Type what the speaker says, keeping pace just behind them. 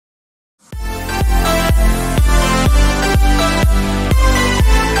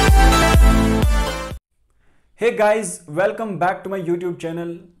Hey guys, welcome back to my YouTube channel.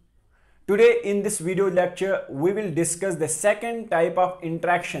 Today in this video lecture, we will discuss the second type of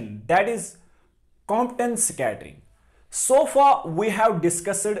interaction, that is Compton scattering. So far we have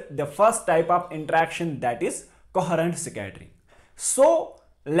discussed the first type of interaction, that is coherent scattering. So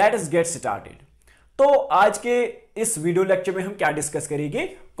let us get started. तो आज के इस video lecture में हम क्या discuss करेंगे?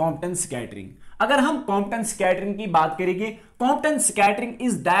 Compton scattering. अगर हम कॉम्पटन स्कैटरिंग की बात करेंगे, Compton scattering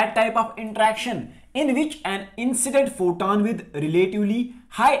is that type of interaction in which an incident photon with relatively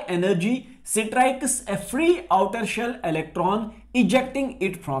high energy strikes a free outer shell electron ejecting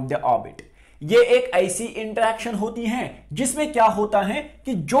it from the orbit. ये एक ऐसी interaction होती है जिसमें क्या होता है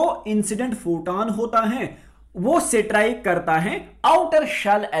कि जो इंसिडेंट फोटॉन होता है वो स्ट्राइक करता है आउटर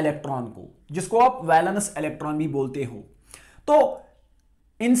शेल इलेक्ट्रॉन को, जिसको आप वैलेंस इलेक्ट्रॉन भी बोलते हो. तो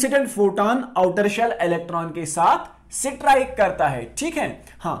incident photon outer shell electron के साथ स्ट्राइक करता है. ठीक है.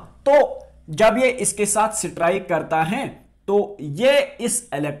 हाँ, तो जब ये इसके साथ स्ट्राइक करता है तो ये इस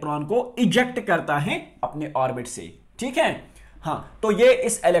इलेक्ट्रॉन को इजेक्ट करता है अपने ऑर्बिट से. ठीक है. हाँ, तो ये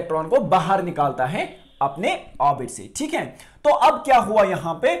इस इलेक्ट्रॉन को बाहर निकालता है अपने ऑर्बिट से. ठीक है. तो अब क्या हुआ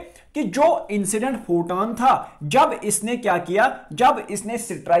यहां पे कि जो इंसिडेंट फोटॉन था, जब इसने क्या किया, जब इसने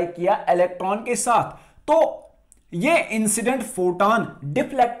स्ट्राइक किया इलेक्ट्रॉन के साथ, तो ये इंसिडेंट फोटॉन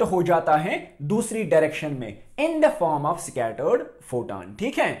डिफ्लेक्ट हो जाता है दूसरी डायरेक्शन में in the form of scattered photon.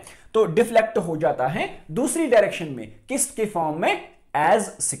 ठीक है. तो डिफ्लेक्ट हो जाता है दूसरी डायरेक्शन में, किसके फॉर्म में? As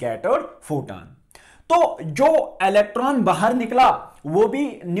scattered photon. तो जो इलेक्ट्रॉन बाहर निकला वो भी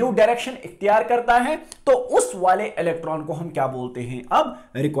न्यू डायरेक्शन इख्तियार करता है, तो उस वाले इलेक्ट्रॉन को हम क्या बोलते हैं? अब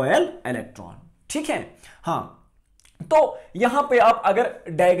रिकॉइल इलेक्ट्रॉन. ठीक है. हाँ, तो यहां पे आप अगर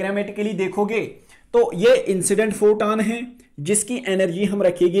डायग्रामेटिकली देखोगे तो ये इंसिडेंट फोटॉन है जिसकी एनर्जी हम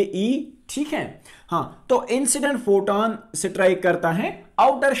रखेंगे E. ठीक है. हाँ, तो इंसिडेंट फोटॉन स्ट्राइक करता है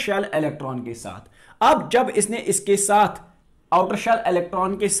आउटर शेल इलेक्ट्रॉन के साथ. अब जब इसने इसके साथ आउटर शेल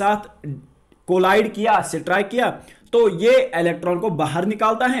इलेक्ट्रॉन के साथ कोलाइड किया, स्ट्राइक किया, तो ये इलेक्ट्रॉन को बाहर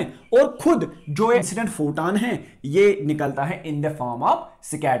निकालता है और खुद जो इंसिडेंट फोटॉन है ये निकलता है in the form of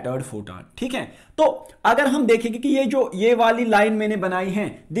scattered photon. ठीक है. तो अगर हम देखेंगे कि ये वाली लाइन मैंने बनाई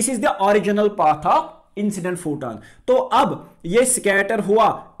है, this is the original path of incident photon. तो अब ये स्कैटर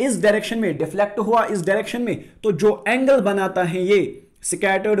हुआ इस डायरेक्शन में, डिफ्लेक्ट हुआ इस डायरेक्शन में, तो जो एंगल बनाता है ये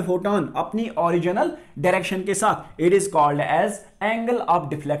स्कैटर्ड फोटॉन अपनी ओरिजिनल डायरेक्शन के साथ, it is called as angle of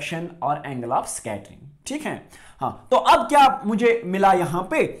deflection और एंगल ऑफ स्कैटरिंग. ठीक है. हाँ, तो अब क्या मुझे मिला यहां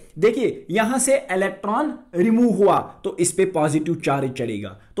पे? देखिए, यहां से इलेक्ट्रॉन रिमूव हुआ तो इस पे पॉजिटिव चार्ज चढ़ेगा,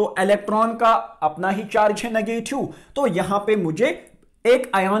 तो इलेक्ट्रॉन का अपना ही चार्ज है नेगेटिव, तो यहां पे मुझे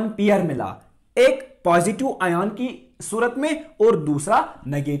एक आयन पेयर मिला, एक पॉजिटिव आयन की सूरत में और दूसरा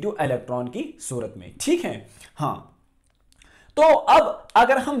नेगेटिव इलेक्ट्रॉन की सूरत में. ठीक है. हाँ, तो अब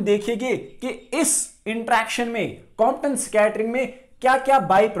अगर हम देखेंगे कि इस इंटरेक्शन में, कॉम्पटन स्कैटरिंग में क्या क्या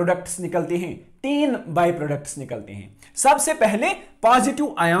बाई प्रोडक्ट्स निकलते हैं? 3 बाई प्रोडक्ट्स निकलते हैं. सबसे पहले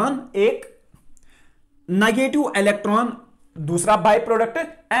पॉजिटिव आयन, एक नेगेटिव इलेक्ट्रॉन दूसरा by product,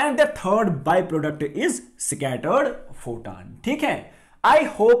 and the third by product is scattered photon. ठीक है. आई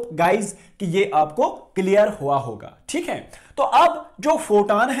होप गाइज कि ये आपको क्लियर हुआ होगा. ठीक है. तो अब जो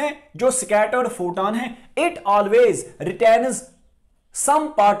फोटॉन है, जो स्कैटर्ड फोटॉन है, it always retains some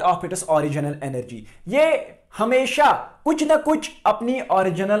part of its original energy. ये हमेशा कुछ ना कुछ अपनी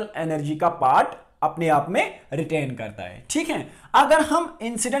ओरिजिनल एनर्जी का पार्ट अपने आप में रिटेन करता है. ठीक है. अगर हम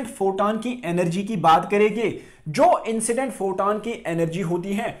इंसिडेंट फोटॉन की एनर्जी की बात करेंगे, जो इंसिडेंट फोटॉन की एनर्जी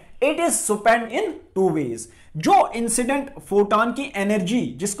होती है, it is spend in 2 veg. जो इंसिडेंट फोटॉन की एनर्जी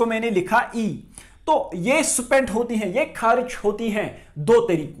जिसको मैंने लिखा E, तो ये स्पेंड होती है, ये खर्च होती है 2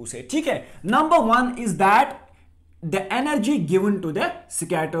 तरीकों से. ठीक है. Number 1 is that the energy given to the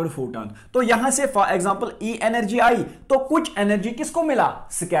scattered photon. तो यहां से फॉर एग्जांपल E एनर्जी आई, तो कुछ एनर्जी किसको मिला?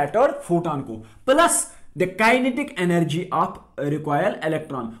 स्कैटर्ड फोटॉन को, plus the kinetic energy of recoil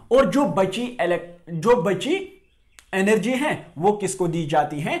electron. और जो बची एनर्जी है वो किसको दी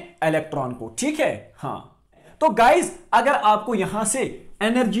जाती है? इलेक्ट्रॉन को. ठीक है. हाँ, तो गाइज अगर आपको यहां से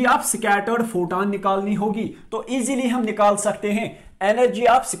एनर्जी ऑफ स्कैटर्ड फोटॉन निकालनी होगी तो इजीली हम निकाल सकते हैं. एनर्जी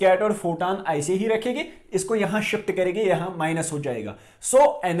ऑफ स्कैटर्ड फोटॉन ऐसे ही रखेंगे, इसको यहां शिफ्ट करेंगे, यहां माइनस हो जाएगा.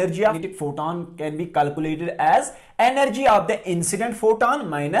 So energy of photon can be calculated as energy of the incident photon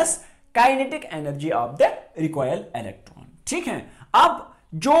minus kinetic energy of the recoil electron. ठीक है. अब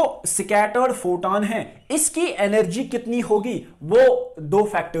जो स्कैटर्ड फोटॉन है इसकी एनर्जी कितनी होगी वो 2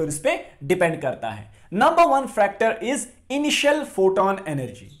 फैक्टर्स पे डिपेंड करता है. Number 1 factor is initial photon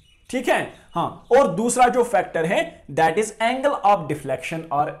energy. ठीक है. हाँ, और दूसरा जो फैक्टर है that is angle of deflection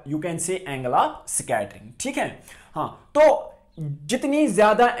और you can say angle of scattering. ठीक है. हाँ, तो जितनी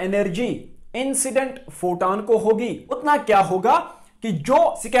ज्यादा एनर्जी इंसिडेंट फोटॉन को होगी उतना क्या होगा कि जो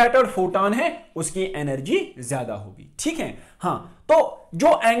स्कैटर्ड फोटॉन है उसकी एनर्जी ज्यादा होगी। ठीक है, हाँ, तो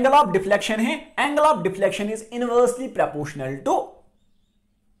जो एंगल ऑफ डिफ्लेक्शन है, angle of deflection is inversely proportional to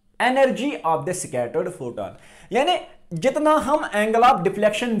energy of the scattered photon. यानी जितना हम एंगल ऑफ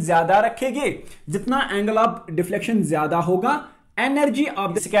डिफ्लेक्शन ज्यादा रखेंगे, जितना एंगल ऑफ डिफ्लेक्शन ज्यादा होगा, energy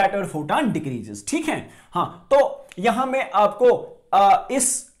of the scattered photon decreases. ठीक है, हाँ, तो यहां मैं आपको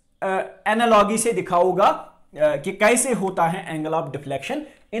इस एनालॉजी से दिखाऊंगा कि कैसे होता है angle of deflection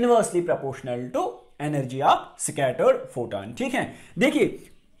inversely proportional to energy of scattered photon. ठीक है, देखिए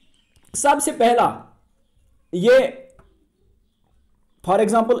सबसे पहला ये फॉर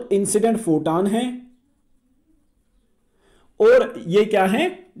एग्जांपल इंसिडेंट फोटॉन है और ये क्या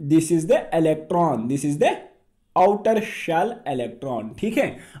है, this is the electron, this is the outer shell electron. ठीक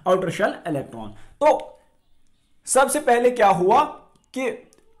है, आउटर शेल इलेक्ट्रॉन। तो सबसे पहले क्या हुआ कि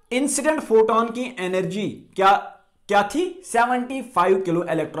इंसिडेंट फोटॉन की एनर्जी क्या क्या थी, 75 किलो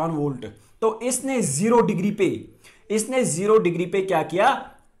इलेक्ट्रॉन वोल्ट। तो इसने 0 डिग्री पे क्या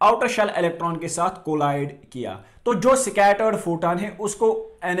किया, आउटर शेल इलेक्ट्रॉन के साथ कोलाइड किया। तो जो स्कैटर्ड फोटॉन है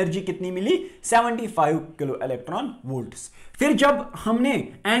उसको एनर्जी कितनी मिली, 75 किलो इलेक्ट्रॉन वोल्ट्स। फिर जब हमने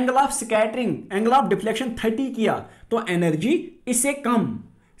angle of scattering, angle of deflection 30 किया तो एनर्जी इससे कम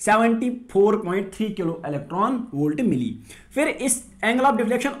 74.3 किलो इलेक्ट्रॉन वोल्ट मिली। फिर इस एंगल ऑफ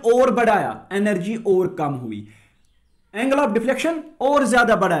डिफ्लेक्शन और बढ़ाया, एनर्जी और कम हुई। एंगल ऑफ डिफ्लेक्शन और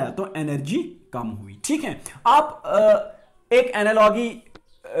ज्यादा बढ़ाया तो एनर्जी कम हुई। ठीक है, आप एक एनालॉजी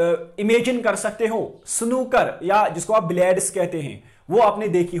इमेजिन कर सकते हो, स्नूकर या जिसको आप बिलियर्ड्स कहते हैं, वो आपने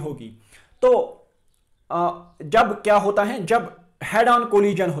देखी होगी। तो जब क्या होता है, जब हेड ऑन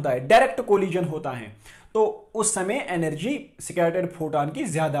कोलिजन होता है, डायरेक्ट कोलिजन होता है, तो उस समय एनर्जी स्कैटर्ड फोटॉन की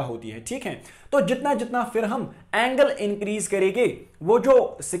ज्यादा होती है। ठीक है, तो जितना जितना फिर हम एंगल इंक्रीज करेंगे, वो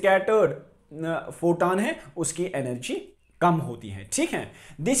जो स्कैटर्ड फोटॉन है उसकी एनर्जी कम होती है। ठीक है,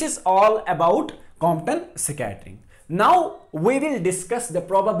 this is all about Compton scattering. Now we will discuss the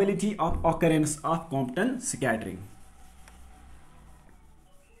probability of occurrence of Compton scattering.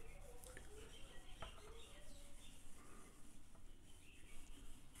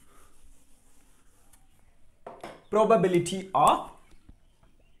 Probability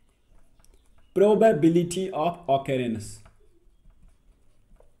of occurrence.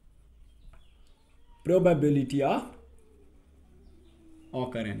 Probability of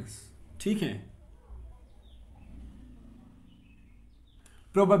occurrence. ठीक है,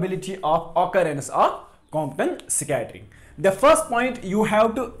 probability of occurrence of Compton scattering. The first point you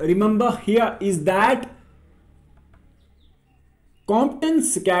have to remember here is that Compton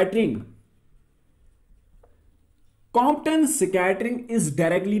scattering is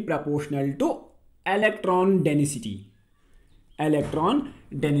directly proportional to electron density.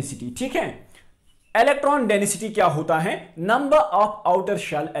 ठीक है, electron density क्या होता है, number of outer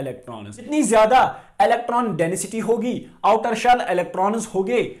shell electrons. जितनी ज्यादा electron density होगी, outer shell electrons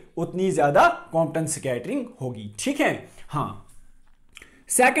होंगे, उतनी ज्यादा कॉम्पटन स्कैटरिंग होगी। ठीक है, हाँ।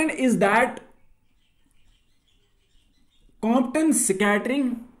 Second is that Compton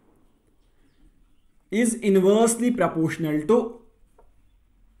scattering is inversely proportional to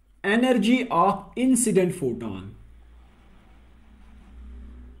energy of incident photon.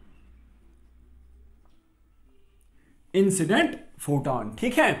 Incident photon.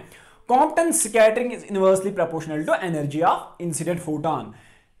 ठीक है, Compton scattering is inversely proportional to energy of incident photon.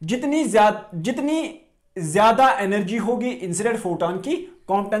 जितनी ज्यादा एनर्जी होगी इंसिडेंट फोटॉन की,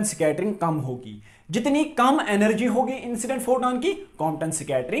 कॉम्पटन स्कैटरिंग कम होगी। जितनी कम एनर्जी होगी incident photon की, कॉम्पटन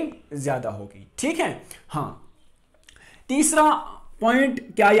स्कैटरिंग ज्यादा होगी। ठीक है, हाँ। तीसरा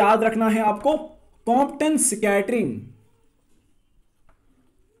पॉइंट क्या याद रखना है आपको, Compton scattering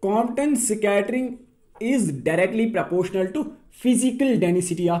is directly proportional to physical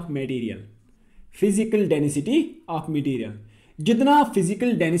density of material. जितना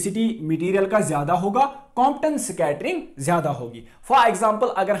फिजिकल डेंसिटी मटेरियल का ज्यादा होगा, कॉम्पटन स्कैटरिंग ज्यादा होगी। फॉर एग्जांपल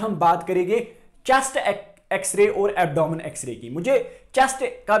अगर हम बात करेंगे चेस्ट एक्सरे और एब्डोमेन एक्सरे की, मुझे चेस्ट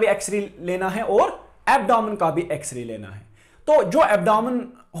का भी एक्सरे लेना है और एब्डोमेन का भी एक्सरे लेना है, तो जो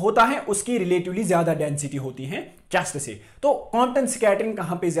एब्डोमेन होता है उसकी रिलेटिवली ज्यादा डेंसिटी होती है चेस्ट से। तो कॉम्पटन स्कैटरिंग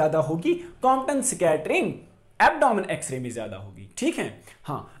कहां पे ज्यादा होगी, कॉम्पटन स्कैटरिंग एब्डोमेन एक्सरे में ज्यादा होगी। ठीक है,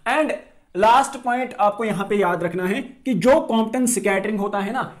 हाँ। एंड लास्ट पॉइंट आपको यहां पे याद रखना है कि जो कॉम्पटन स्कैटरिंग होता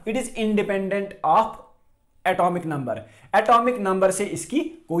है ना, it is independent of atomic number से इसकी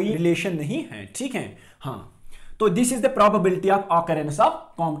कोई रिलेशन नहीं है। ठीक है, हाँ। तो this is the probability of occurrence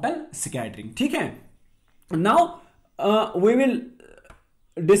of Compton scattering. ठीक है, now we will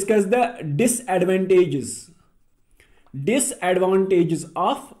discuss the disadvantages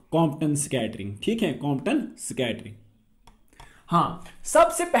of Compton scattering, ठीक है, कॉम्पटन स्कैटरिंग। हाँ,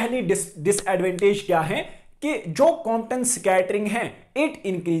 सबसे पहली डिसएडवांटेज क्या है कि जो कॉम्पटन स्कैटरिंग है it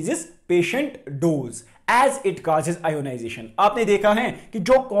increases patient dose as it causes ionisation. आपने देखा है कि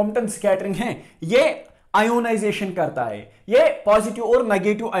जो कॉम्पटन स्कैटरिंग है ये आयोनाइजेशन करता है, ये पॉजिटिव और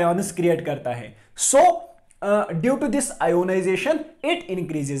नेगेटिव आयोन्स क्रिएट करता है। So due to this ionisation it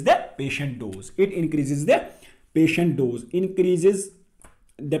increases the patient dose, it increases the patient dose, increases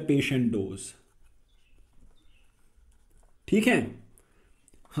the patient dose, ठीक है।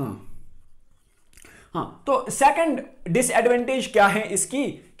 हाँ हाँ, तो सेकंड डिसएडवांटेज क्या है इसकी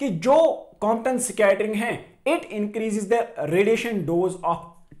कि जो कॉम्पटन स्कैटरिंग है it increases the radiation dose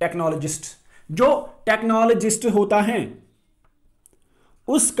of technologist. जो टेक्नोलॉजिस्ट होता है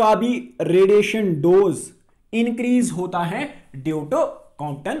उसका भी रेडिएशन डोज इंक्रीज होता है ड्यू टू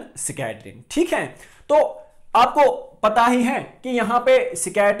कॉम्पटन स्कैटरिंग, ठीक है। तो आपको पता ही है कि यहां पे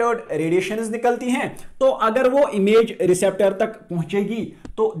स्कैटर्ड रेडिएशंस निकलती हैं, तो अगर वो इमेज रिसेप्टर तक पहुंचेगी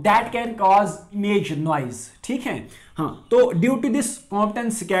तो that can cause image noise, ठीक है। हाँ, तो due to this Compton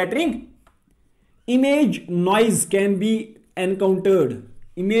scattering image noise can be encountered,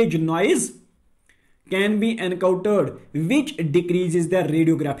 image noise can be encountered which decreases the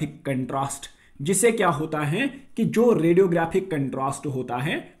radiographic contrast, जिससे क्या होता है कि जो रेडियोग्राफिक कंट्रास्ट होता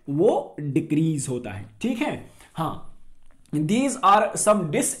है वो डिक्रीज होता है, ठीक है। हाँ, these are some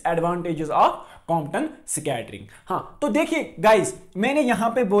disadvantages of Compton scattering. हाँ, तो देखिए गाइस, मैंने यहां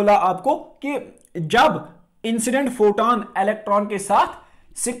पे बोला आपको कि जब इंसिडेंट फोटोन इलेक्ट्रॉन के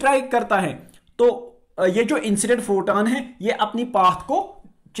साथ स्ट्राइक करता है तो ये जो इंसिडेंट फोटोन है ये अपनी पाथ को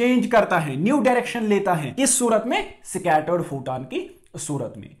चेंज करता है, न्यू डायरेक्शन लेता है, किस सूरत में? स्कैटर्ड फोटोन की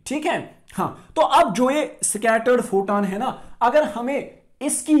सूरत में, ठीक है। हाँ, तो अब जो ये स्कैटर्ड फोटोन है ना, अगर हमें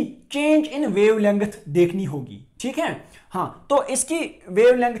इसकी चेंज इन वेवलेंथ देखनी होगी, ठीक है। हाँ, तो इसकी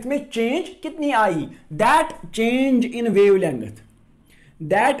वेवलेंथ में चेंज कितनी आई? That change in wavelength,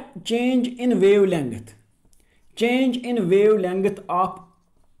 that change in wavelength, change in wavelength of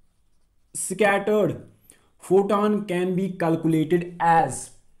scattered photon can be calculated as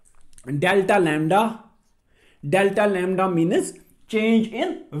delta lambda, delta lambda means change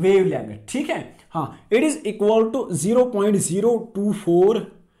in wavelength, ठीक है। हाँ, it is equal to 0.024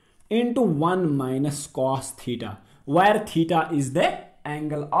 into 1 minus cos theta, where theta is the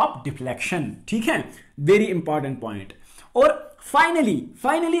angle of deflection, ठीक है, very important point। और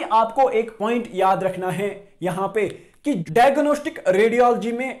finally आपको एक point याद रखना है यहां पे कि डायग्नोस्टिक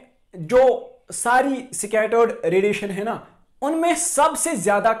रेडियोलॉजी में जो सारी स्कैटर्ड रेडिएशन है ना, उनमें सबसे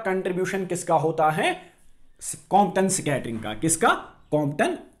ज्यादा कंट्रीब्यूशन किसका होता है? कॉम्पटन स्कैटरिंग का। किसका?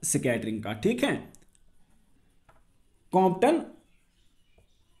 कॉम्पटन स्कैटरिंग का, ठीक है, कॉम्पटन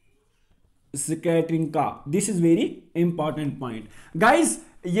स्कैटरिंग का। This is very important point guys.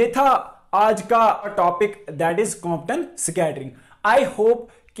 ये था आज का topic, that is Compton scattering. I hope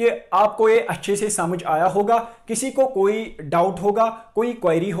कि आपको ये अच्छे से समझ आया होगा। किसी को कोई डाउट होगा, कोई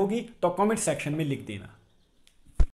क्वेरी होगी तो कमेंट सेक्शन में लिख देना।